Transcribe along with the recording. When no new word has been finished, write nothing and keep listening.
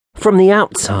From the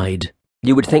outside,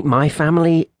 you would think my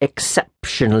family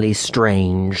exceptionally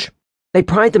strange. They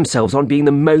pride themselves on being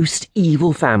the most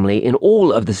evil family in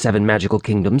all of the 7 magical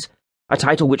kingdoms, a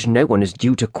title which no one is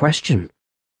due to question.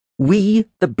 We,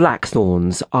 the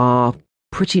Blackthorns, are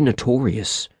pretty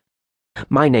notorious.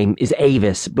 My name is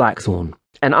Avis Blackthorn,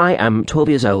 and I am 12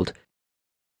 years old.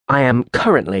 I am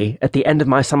currently at the end of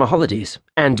my summer holidays,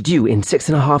 and due in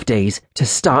 6.5 days to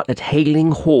start at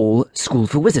Hayling Hall School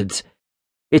for Wizards.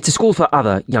 It's a school for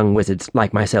other young wizards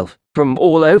like myself, from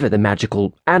all over the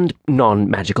magical and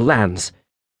non-magical lands.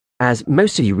 As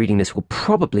most of you reading this will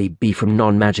probably be from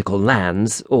non-magical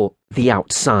lands, or the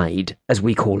outside, as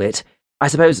we call it, I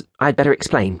suppose I'd better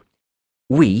explain.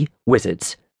 We,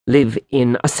 wizards, live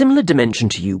in a similar dimension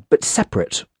to you, but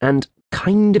separate and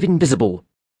kind of invisible.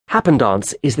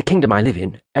 Happendance is the kingdom I live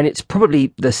in, and it's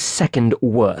probably the second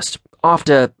worst,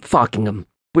 after Farkingham,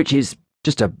 which is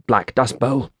just a black dust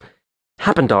bowl.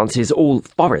 Happendance is all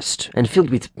forest and filled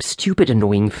with stupid,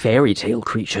 annoying fairy tale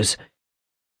creatures.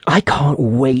 I can't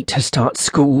wait to start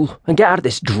school and get out of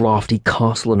this drafty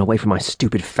castle and away from my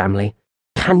stupid family.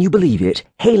 Can you believe it?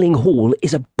 Hayling Hall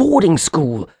is a boarding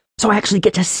school, so I actually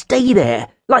get to stay there,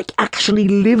 like actually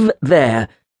live there.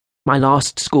 My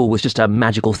last school was just a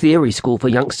magical theory school for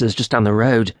youngsters just down the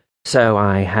road, so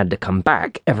I had to come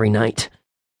back every night.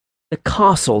 The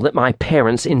castle that my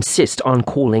parents insist on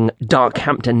calling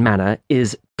Darkhampton Manor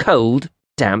is cold,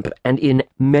 damp, and in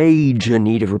major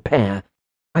need of repair.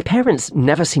 My parents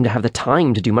never seem to have the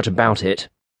time to do much about it.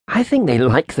 I think they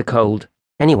like the cold.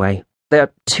 Anyway,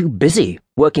 they're too busy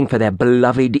working for their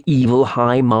beloved evil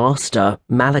High Master,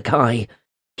 Malachi.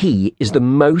 He is the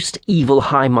most evil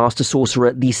High Master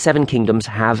sorcerer these 7 kingdoms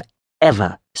have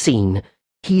ever seen.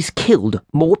 He's killed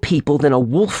more people than a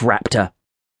wolf raptor.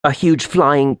 A huge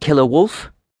flying killer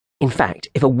wolf? In fact,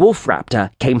 if a wolf raptor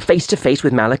came face to face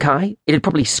with Malachi, it'd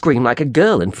probably scream like a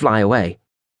girl and fly away.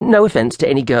 No offense to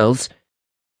any girls.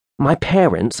 My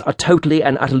parents are totally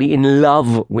and utterly in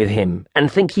love with him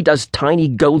and think he does tiny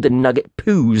golden nugget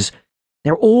poos.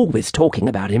 They're always talking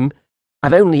about him.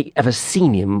 I've only ever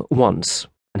seen him once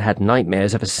and had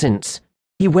nightmares ever since.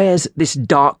 He wears this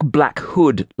dark black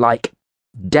hood like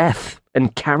death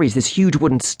and carries this huge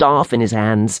wooden staff in his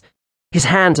hands. His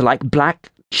hands are like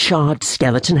black, charred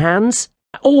skeleton hands,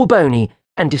 all bony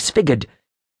and disfigured.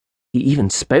 He even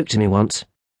spoke to me once.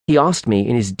 He asked me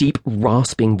in his deep,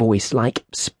 rasping voice, like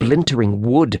splintering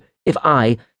wood, if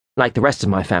I, like the rest of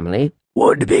my family,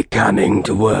 would be coming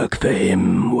to work for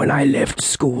him when I left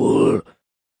school.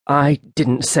 I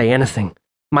didn't say anything.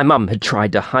 My mum had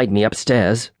tried to hide me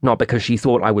upstairs, not because she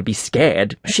thought I would be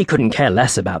scared. She couldn't care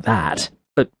less about that,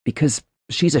 but because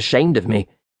she's ashamed of me.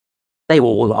 They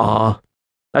all are.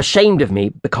 Ashamed of me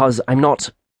because I'm not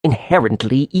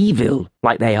inherently evil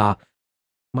like they are.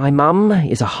 My mum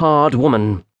is a hard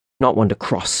woman, not one to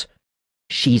cross.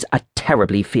 She's a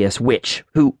terribly fierce witch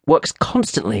who works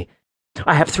constantly.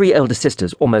 I have 3 elder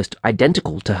sisters almost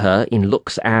identical to her in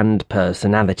looks and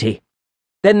personality.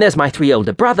 Then there's my 3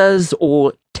 elder brothers,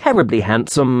 all terribly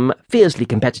handsome, fiercely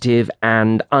competitive,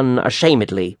 and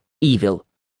unashamedly evil.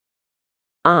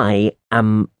 I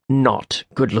am not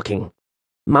good-looking.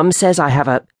 Mum says I have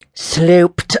a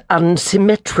sloped,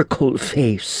 unsymmetrical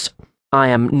face. I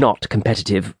am not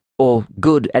competitive, or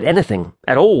good at anything,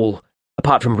 at all,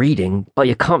 apart from reading, but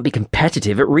you can't be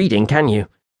competitive at reading, can you?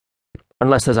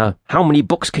 Unless there's a how many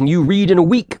books can you read in a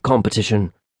week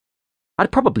competition.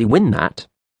 I'd probably win that.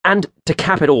 And to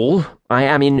cap it all, I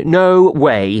am in no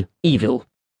way evil.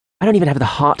 I don't even have the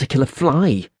heart to kill a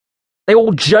fly. They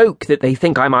all joke that they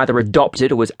think I'm either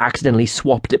adopted or was accidentally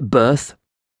swapped at birth.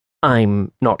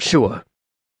 I'm not sure.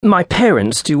 My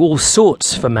parents do all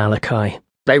sorts for Malachi.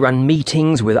 They run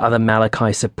meetings with other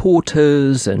Malachi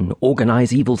supporters and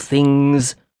organize evil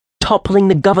things. Toppling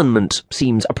the government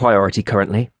seems a priority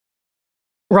currently.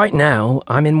 Right now,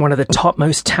 I'm in one of the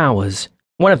topmost towers,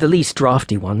 one of the least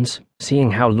drafty ones, seeing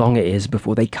how long it is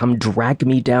before they come drag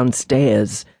me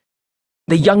downstairs.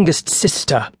 The youngest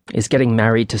sister is getting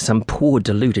married to some poor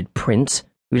deluded prince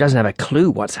who doesn't have a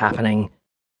clue what's happening.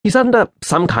 He's under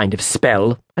some kind of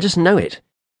spell. I just know it.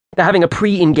 They're having a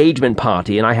pre-engagement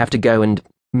party and I have to go and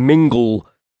mingle.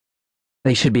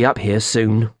 They should be up here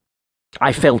soon.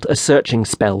 I felt a searching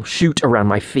spell shoot around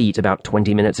my feet about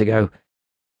 20 minutes ago.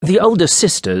 The older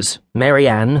sisters,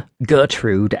 Marianne,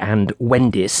 Gertrude, and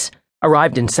Wendis,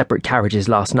 arrived in separate carriages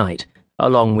last night,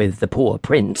 along with the poor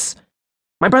prince.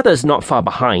 My brother's not far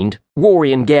behind.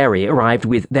 Rory and Gary arrived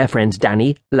with their friends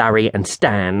Danny, Larry, and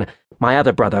Stan. My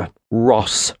other brother,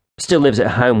 Ross, still lives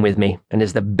at home with me and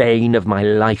is the bane of my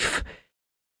life.